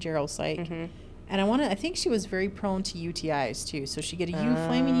ended up on geropsych. And I think she was very prone to UTIs too. So she'd get a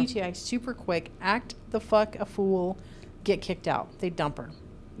flaming UTI super quick, act the fuck a fool, get kicked out. They'd dump her.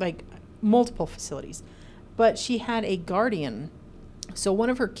 Like multiple facilities. But she had a guardian. So one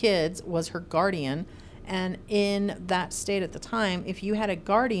of her kids was her guardian. And in that state at the time, if you had a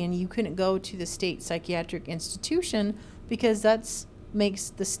guardian, you couldn't go to the state psychiatric institution because that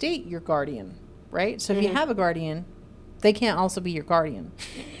makes the state your guardian, right? So if you have a guardian, they can't also be your guardian.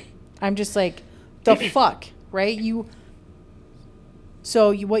 I'm just like, the fuck, right? What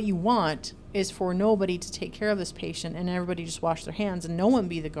you want is for nobody to take care of this patient and everybody just wash their hands and no one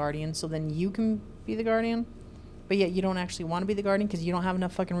be the guardian, so then you can be the guardian. But yet you don't actually want to be the guardian because you don't have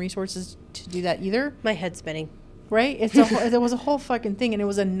enough fucking resources to do that either. My head's spinning. Right? There was a whole fucking thing, and it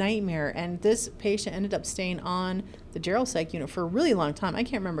was a nightmare. And this patient ended up staying on the geropsych unit for a really long time. I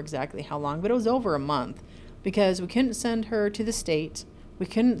can't remember exactly how long, but it was over a month because we couldn't send her to the state. We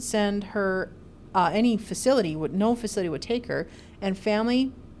couldn't send her any facility. No facility would take her. And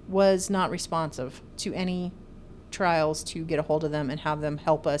family was not responsive to any trials to get a hold of them and have them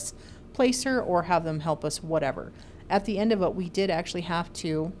help us place her or have them help us whatever. At the end of it, we did actually have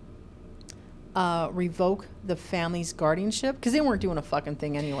to revoke the family's guardianship because they weren't doing a fucking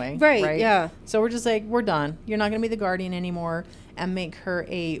thing anyway. Right, yeah. So we're just like, we're done. You're not going to be the guardian anymore, and make her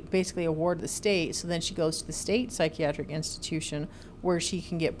basically a ward of the state. So then she goes to the state psychiatric institution where she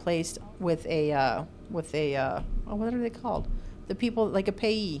can get placed with a what are they called? The people, like a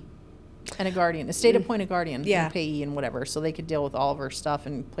payee and a guardian, a state appointed guardian, and a payee and whatever. So they could deal with all of her stuff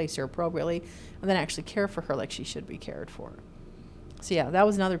and place her appropriately and then actually care for her like she should be cared for. So yeah, that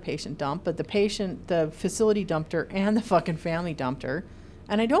was another patient dump, but the facility dumped her and the fucking family dumped her.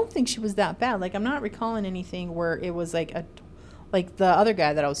 And I don't think she was that bad. Like, I'm not recalling anything where it was like the other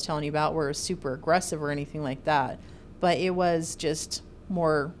guy that I was telling you about where it was super aggressive or anything like that. But it was just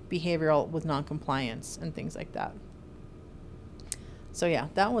more behavioral with noncompliance and things like that. So yeah,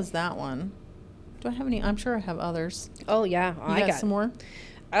 that was that one. Do I have any? I'm sure I have others. Oh yeah, I got some more.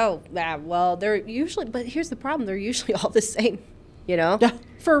 Oh yeah, well they're usually, but here's the problem: they're usually all the same. You know? Yeah,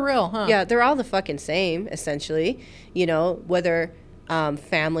 for real, huh? Yeah, they're all the fucking same, essentially. You know, whether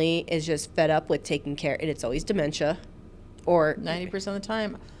family is just fed up with taking care, and it's always dementia, or 90% of the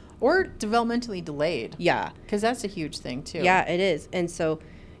time, or developmentally delayed. Yeah, because that's a huge thing too. Yeah, it is, and so,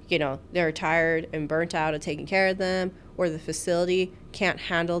 you know, they're tired and burnt out of taking care of them, or the facility can't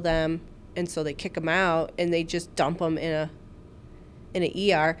handle them And so they kick them out and they just dump them in an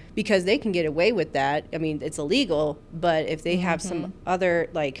ER because they can get away with that. I mean, it's illegal, but if they have some other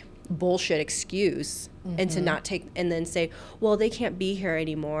like bullshit excuse and to not take, and then say, well, they can't be here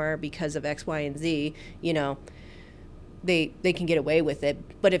anymore because of X, Y, and Z, you know, they can get away with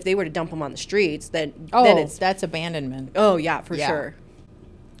it. But if they were to dump them on the streets, then that's abandonment. Oh yeah, for sure.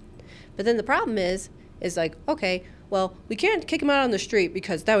 But then the problem is like, okay, well, we can't kick them out on the street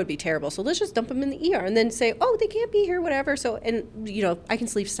because that would be terrible. So let's just dump them in the ER and then say, oh, they can't be here, whatever. So, and, you know, I can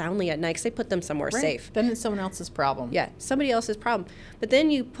sleep soundly at night because they put them somewhere safe. Then it's someone else's problem. Yeah, somebody else's problem. But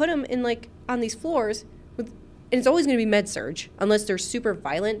then you put them in, like, on these floors, and it's always going to be med-surg. Unless they're super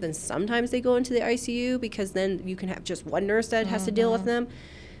violent, then sometimes they go into the ICU because then you can have just one nurse that has to deal with them.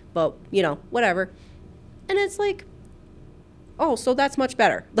 But, you know, whatever. And it's like, oh, so that's much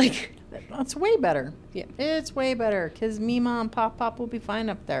better. Like... It's way better. Yeah. It's way better because Mima and Pop will be fine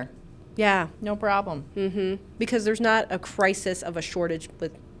up there. Yeah. No problem. Mm-hmm. Because there's not a crisis of a shortage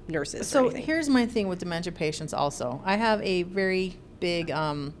with nurses. So here's my thing with dementia patients also. I have a very big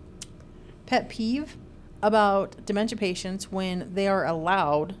pet peeve about dementia patients when they are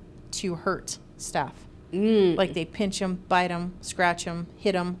allowed to hurt staff. Like they pinch them, bite them, scratch them,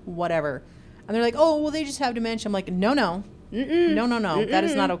 hit them, whatever. And they're like, oh, well, they just have dementia. I'm like, no. No. That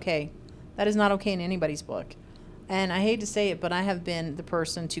is not okay. That is not okay in anybody's book. And I hate to say it, but I have been the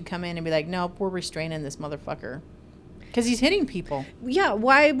person to come in and be like, nope, we're restraining this motherfucker. Because he's hitting people. Yeah,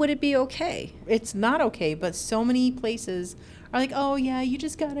 why would it be okay? It's not okay, but so many places are like, oh, yeah, you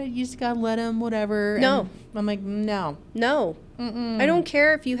just gotta let him, whatever. No. And I'm like, no. No. I don't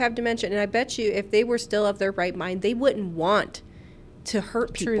care if you have dementia. And I bet you if they were still of their right mind, they wouldn't want to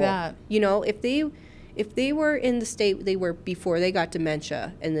hurt people. True that. You know, if they were in the state they were before they got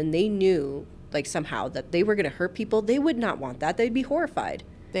dementia and then they knew, like, somehow that they were going to hurt people, they would not want that. They'd be horrified.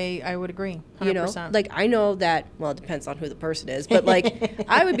 I would agree, 100%. You know, like, I know that, well, it depends on who the person is, but, like,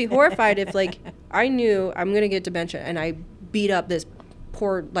 I would be horrified if, like, I knew I'm going to get dementia and I beat up this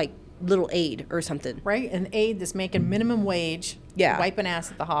poor, like, little aide or something. Right? An aide that's making minimum wage. Yeah. Wiping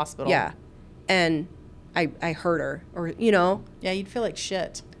ass at the hospital. Yeah. And I hurt her, or, you know. Yeah, you'd feel like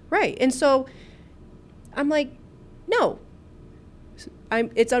shit. Right. And so I'm like, no.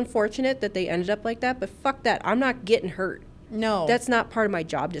 It's unfortunate that they ended up like that, but fuck that. I'm not getting hurt. No. That's not part of my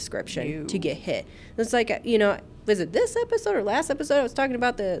job description to get hit. It's like, you know, was it this episode or last episode? I was talking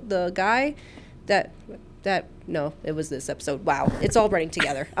about the guy that no, it was this episode. Wow. It's all running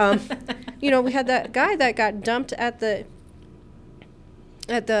together. You know, we had that guy that got dumped at the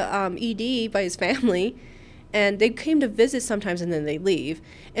ED by his family, and they came to visit sometimes and then they leave.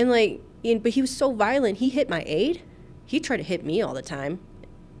 And like, but he was so violent, he hit my aide. He tried to hit me all the time.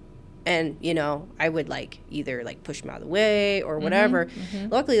 And, you know, I would, like, either, like, push him out of the way or whatever.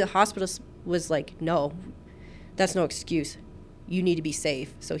 Luckily, the hospital was like, no, that's no excuse. You need to be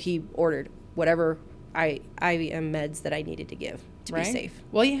safe. So he ordered whatever IVM meds that I needed to give to be safe.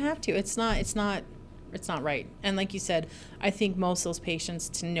 Well, you have to. It's not right. And like you said, I think most of those patients,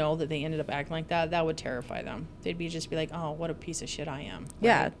 to know that they ended up acting like that would terrify them. They'd just be like, oh, what a piece of shit I am. Right?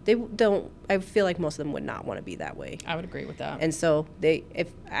 Yeah, they don't. I feel like most of them would not want to be that way. I would agree with that. And so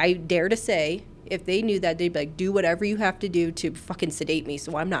if I dare to say, if they knew that, they'd be like, do whatever you have to do to fucking sedate me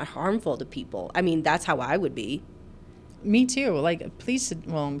so I'm not harmful to people. I mean, that's how I would be. Me too. Like, please,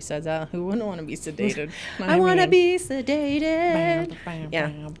 well, besides that, who wouldn't want to be sedated? I want to be sedated.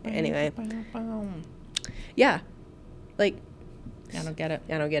 Yeah. Anyway. Yeah. Like, I don't get it.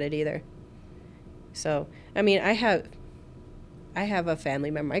 I don't get it either. So, I mean, I have a family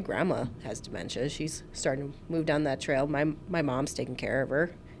member. My grandma has dementia. She's starting to move down that trail. My mom's taking care of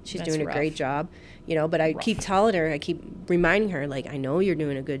her. She's doing a great job, you know, but I keep telling her, I keep reminding her, like, I know you're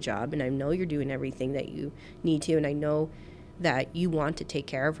doing a good job and I know you're doing everything that you need to, and I know that you want to take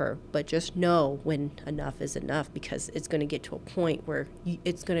care of her, but just know when enough is enough, because it's going to get to a point where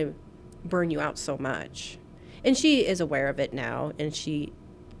it's going to burn you out so much. And she is aware of it now, and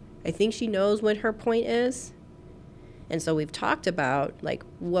I think she knows what her point is. And so we've talked about, like,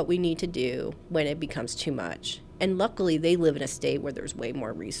 what we need to do when it becomes too much. And luckily, they live in a state where there's way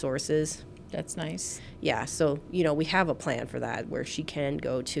more resources. That's nice. Yeah, so, you know, we have a plan for that, where she can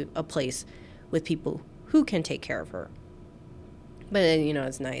go to a place with people who can take care of her. But, you know,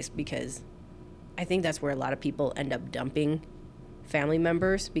 it's nice because I think that's where a lot of people end up dumping family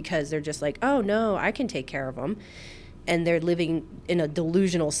members, because they're just like, oh, no, I can take care of them. And they're living in a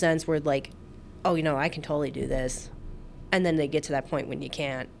delusional sense where, like, oh, you know, I can totally do this. And then they get to that point when you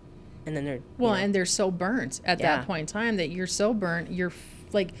can't. And then they're... Well, and they're so burnt at that point in time that you're so burnt. You're,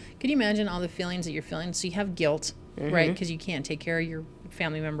 like, can you imagine all the feelings that you're feeling? So you have guilt, right? Because you can't take care of your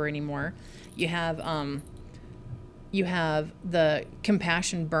family member anymore. You have the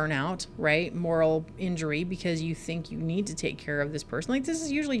compassion burnout, right? Moral injury, because you think you need to take care of this person. Like, this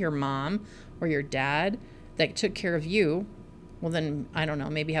is usually your mom or your dad that took care of you. Well, then, I don't know,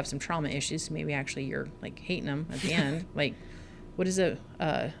 maybe have some trauma issues. Maybe actually you're, like, hating them at the end. Like, what is it?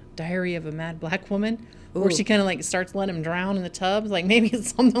 Diary of a Mad Black Woman? Ooh. Where she kind of, like, starts letting him drown in the tub. Like, maybe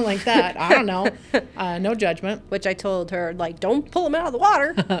it's something like that. I don't know. No judgment. Which I told her, like, don't pull him out of the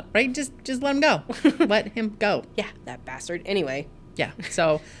water. Right? Just let him go. Let him go. Yeah, that bastard. Anyway. Yeah.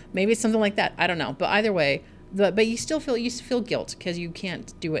 So maybe it's something like that. I don't know. But either way, but you still feel guilt because you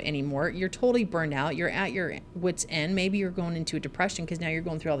can't do it anymore. You're totally burned out. You're at your wit's end. Maybe you're going into a depression because now you're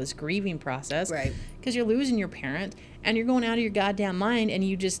going through all this grieving process. Right. Because you're losing your parent and you're going out of your goddamn mind and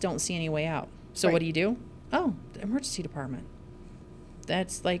you just don't see any way out. So right. What do? Oh, the emergency department.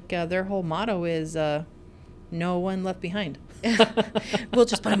 That's like their whole motto is no one left behind. We'll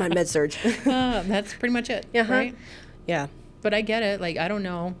just put them on med-surg. That's pretty much it. Uh-huh. Right? Yeah. But I get it. Like, I don't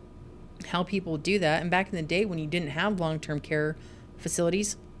know how people do that. And back in the day when you didn't have long-term care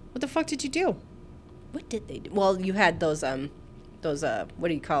facilities, what the fuck did you do? What did they do? Well, you had those what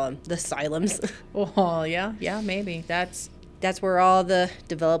do you call them? The asylums. Oh, yeah, maybe. That's where all the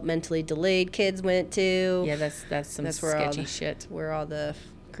developmentally delayed kids went to. Yeah, that's some sketchy shit. Where all the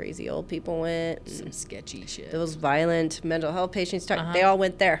crazy old people went. Some sketchy shit. Those violent mental health patients, they all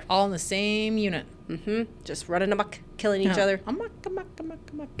went there. All in the same unit. Mm-hmm. Just running amok, killing each other. Amok,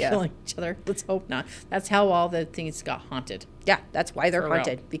 killing each other. Let's hope not. That's how all the things got haunted. Yeah, that's why they're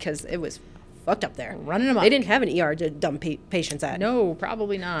haunted, because it was fucked up there. Running amok. They didn't have an ER to dump patients at. No,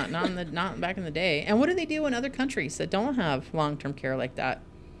 probably not. Not back in the day. And what do they do in other countries that don't have long-term care like that?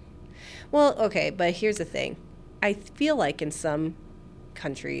 Well, okay, but here's the thing. I feel like in some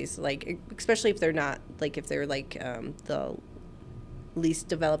countries, like especially if they're not, like if they're like the least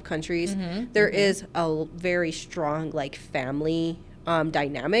developed countries, there is a very strong like family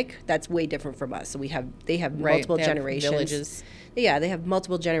dynamic that's way different from us. So they have multiple generations. Villages. Yeah, they have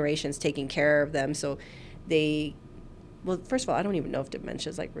multiple generations taking care of them. So well, first of all, I don't even know if dementia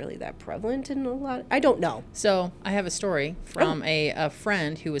is like really that prevalent in a lot. I don't know. So I have a story from a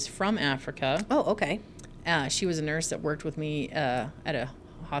friend who was from Africa. Oh, okay. She was a nurse that worked with me at a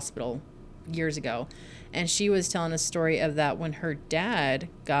hospital years ago. And she was telling a story of that when her dad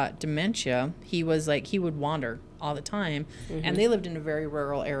got dementia, he would wander all the time. And they lived in a very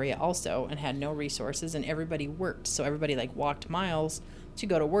rural area also and had no resources, and everybody worked. So everybody like walked miles to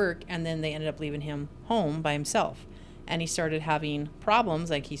go to work, and then they ended up leaving him home by himself. And he started having problems,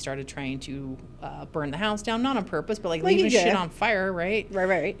 like he started trying to burn the house down, not on purpose, but like leaving shit on fire, right?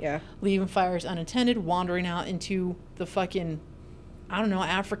 Right, yeah. Leaving fires unattended, wandering out into the fucking, I don't know,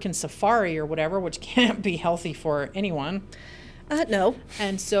 African safari or whatever, which can't be healthy for anyone. No.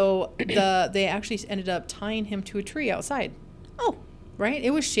 And so they actually ended up tying him to a tree outside. Oh. Right?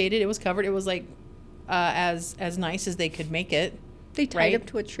 It was shaded. It was covered. It was like as nice as they could make it. They tied him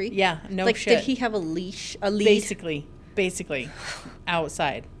to a tree? Yeah, no like, shit. Did he have a leash? A lead? Basically,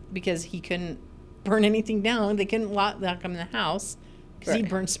 outside. Because he couldn't burn anything down. They couldn't lock him in the house because he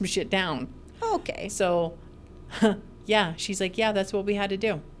burned some shit down. Oh, okay. So, yeah, she's like, yeah, that's what we had to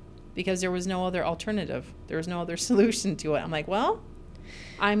do. Because there was no other alternative. There was no other solution to it. I'm like, well,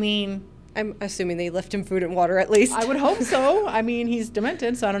 I mean... I'm assuming they left him food and water at least. I would hope so. I mean, he's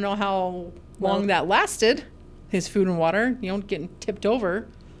demented, so I don't know how long that lasted. His food and water, getting tipped over.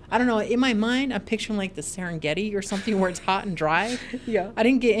 I don't know. In my mind, I'm picturing like the Serengeti or something where it's hot and dry. Yeah. I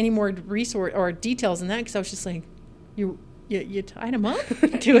didn't get any more resource or details than that because I was just like, you tied him up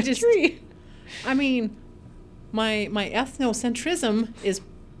to a tree. I mean, my ethnocentrism is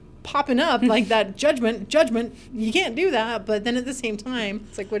popping up like that judgment. You can't do that. But then at the same time,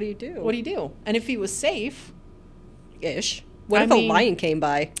 it's like, what do you do? What do you do? And if he was safe, ish. What if a lion came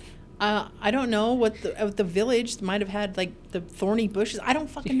by? I don't know what the village might have had, like the thorny bushes. I don't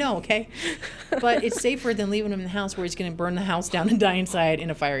fucking know, okay? But it's safer than leaving him in the house where he's going to burn the house down and die inside in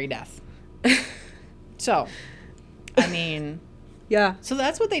a fiery death. So, I mean, yeah. So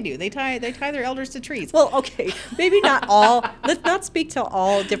that's what they do. They tie their elders to trees. Well, okay, maybe not all. Let's not speak to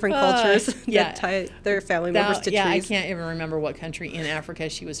all different cultures that tie their family members to trees. Yeah, I can't even remember what country in Africa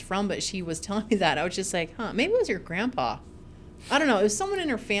she was from, but she was telling me that. I was just like, maybe it was your grandpa. I don't know. It was someone in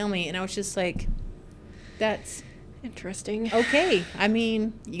her family, and I was just like, that's interesting. Okay. I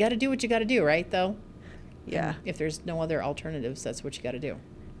mean, you got to do what you got to do, right, though? Yeah. And if there's no other alternatives, that's what you got to do.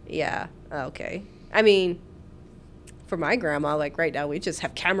 Yeah. Okay. I mean, for my grandma, like right now, we just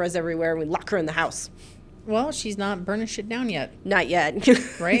have cameras everywhere, and we lock her in the house. Well, she's not burning shit down yet. Not yet.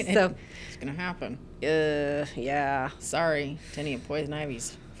 Right? So it's going to happen. Yeah. Sorry to any of Poison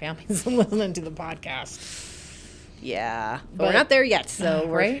Ivy's families listening to the podcast. Yeah. But we're not there yet, so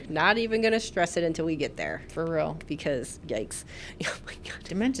we're right? not even going to stress it until we get there. For real. Because, yikes. Oh, my God.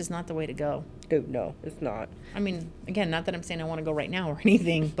 Dementia's not the way to go. Oh, no, it's not. I mean, again, not that I'm saying I want to go right now or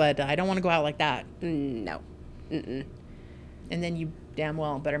anything, but I don't want to go out like that. No. Mm-mm. And then you damn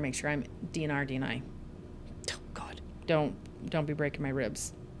well better make sure I'm DNI. Oh, God. Don't be breaking my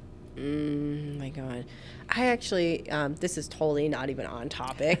ribs. My God. I actually, this is totally not even on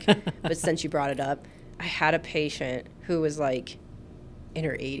topic, but since you brought it up, I had a patient who was like in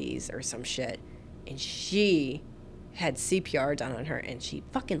her 80s or some shit, and she had CPR done on her, and she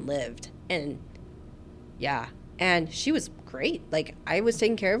fucking lived. And yeah, and she was great. Like, I was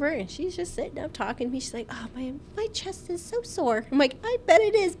taking care of her, and she's just sitting up talking to me. She's like, oh, my chest is so sore. I'm like, I bet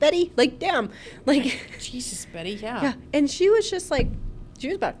it is, Betty. Like, damn. Like, Jesus, Betty, yeah. Yeah, and she was just like, she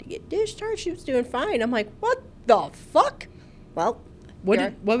was about to get discharged. She was doing fine. I'm like, what the fuck? Well,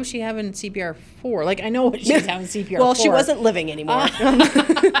 what was she having CPR for? Like, I know what she was having CPR for. Well, she wasn't living anymore.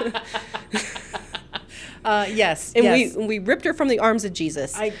 Yes. And yes. we ripped her from the arms of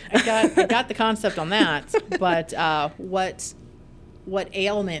Jesus. I got the concept on that, but what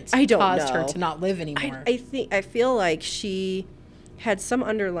ailment caused her to not live anymore? I feel like she had some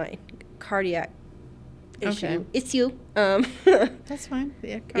underlying cardiac issue. Okay. That's fine.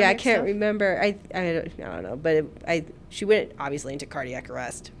 Yeah, I can't remember. I don't know, but she went obviously into cardiac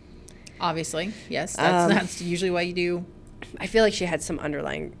arrest. Obviously, yes. That's usually what you do. I feel like she had some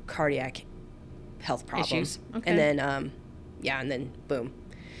underlying cardiac health problems. Issues. Okay. And then, and then boom.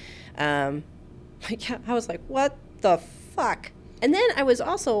 I was like, what the fuck? And then I was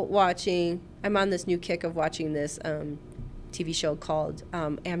also watching, I'm on this new kick of watching this TV show called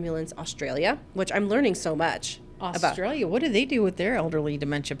Ambulance Australia, which I'm learning so much Australia? What do they do with their elderly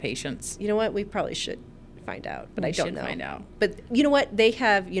dementia patients? You know what? We probably should find out, but I don't know. Find out. But you know what? They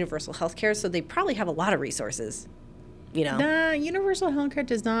have universal health care, so they probably have a lot of resources, you know? Nah, universal health care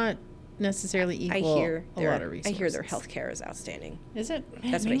does not necessarily equal a lot of resources. I hear their health care is outstanding. Is it?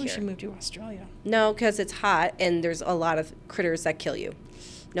 Man, That's what I maybe we hear. should move to Australia. No, because it's hot and there's a lot of critters that kill you.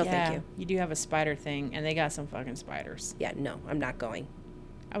 No, thank you. You do have a spider thing, and they got some fucking spiders. Yeah, no, I'm not going.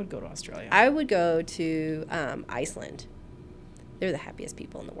 I would go to Australia. I would go to Iceland. They're the happiest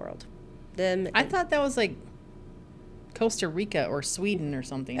people in the world. I thought that was like Costa Rica or Sweden or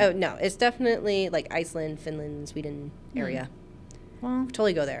something. Oh, no. It's definitely like Iceland, Finland, Sweden area. Well,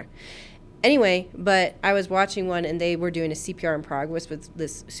 totally go there. Anyway, but I was watching one, and they were doing a CPR in progress with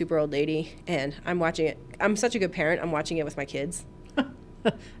this super old lady, and I'm watching it. I'm such a good parent. I'm watching it with my kids.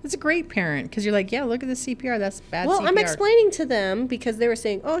 It's a great parent, because you're like, yeah, look at the CPR. That's bad CPR. Well, I'm explaining to them because they were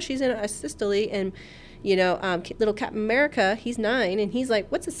saying, oh, she's in a systole, and, you know, little Captain America, he's 9, and he's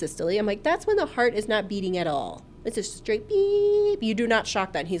like, what's a systole? I'm like, that's when the heart is not beating at all. It's a straight beep. You do not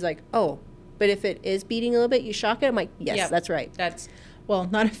shock that. And he's like, oh, but if it is beating a little bit, you shock it? I'm like, yes, that's right. Well,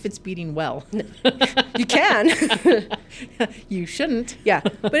 not if it's beating well. You can. You shouldn't. Yeah.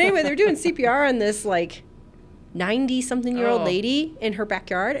 But anyway, they're doing CPR on this, like, 90-something-year-old lady in her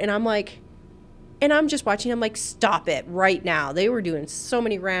backyard. And I'm like, and I'm just watching. I'm like, stop it right now. They were doing so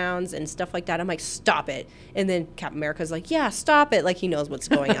many rounds and stuff like that. I'm like, stop it. And then Captain America's like, yeah, stop it. Like, he knows what's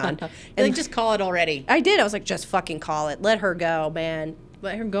going on. And like, just call it already. I did. I was like, just fucking call it. Let her go, man.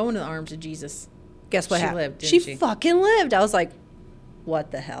 Let her go into the arms of Jesus. Guess what happened? Lived, didn't she? Fucking lived. I was like,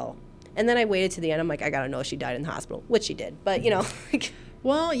 what the hell? And then I waited to the end. I'm like, I gotta know if she died in the hospital, which she did. But, you know.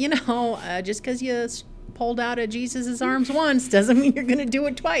 Well, you know, just because you pulled out of Jesus' arms once doesn't mean you're going to do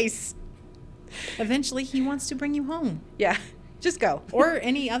it twice. Eventually, he wants to bring you home. Yeah, just go. Or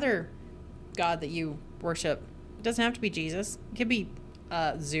any other god that you worship. It doesn't have to be Jesus. It could be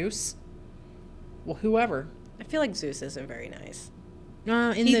Zeus. Well, whoever. I feel like Zeus isn't very nice.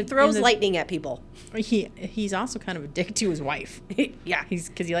 He throws lightning at people. He's also kind of a dick to his wife. Yeah.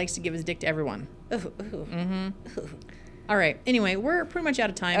 Because he likes to give his dick to everyone. Ooh. Mm-hmm. All right. Anyway, we're pretty much out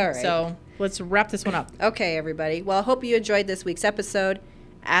of time. All right. So let's wrap this one up. Okay, everybody. Well, I hope you enjoyed this week's episode.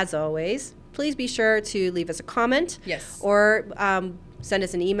 As always, please be sure to leave us a comment. Yes. Or send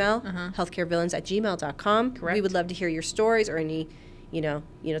us an email, healthcarevillains@gmail.com. Correct. We would love to hear your stories or any,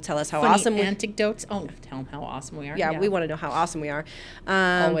 tell us how funny awesome anecdotes. Tell them how awesome we are. Yeah, we want to know how awesome we are.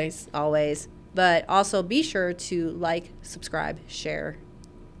 Always. But also be sure to like, subscribe, share,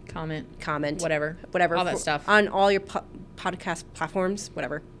 comment, whatever, all that stuff on all your podcast platforms,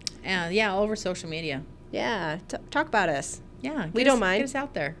 whatever. Yeah, all over social media. Yeah, talk about us. Yeah, we don't mind. Get us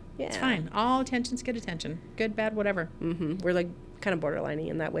out there. Yeah, it's fine. All attention's good attention. Good, bad, whatever. Mm-hmm. We're like kind of borderlining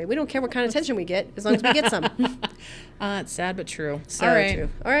in that way. We don't care what kind of attention we get as long as we get some. It's sad but true. So true.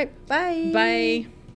 All right. Bye. Bye.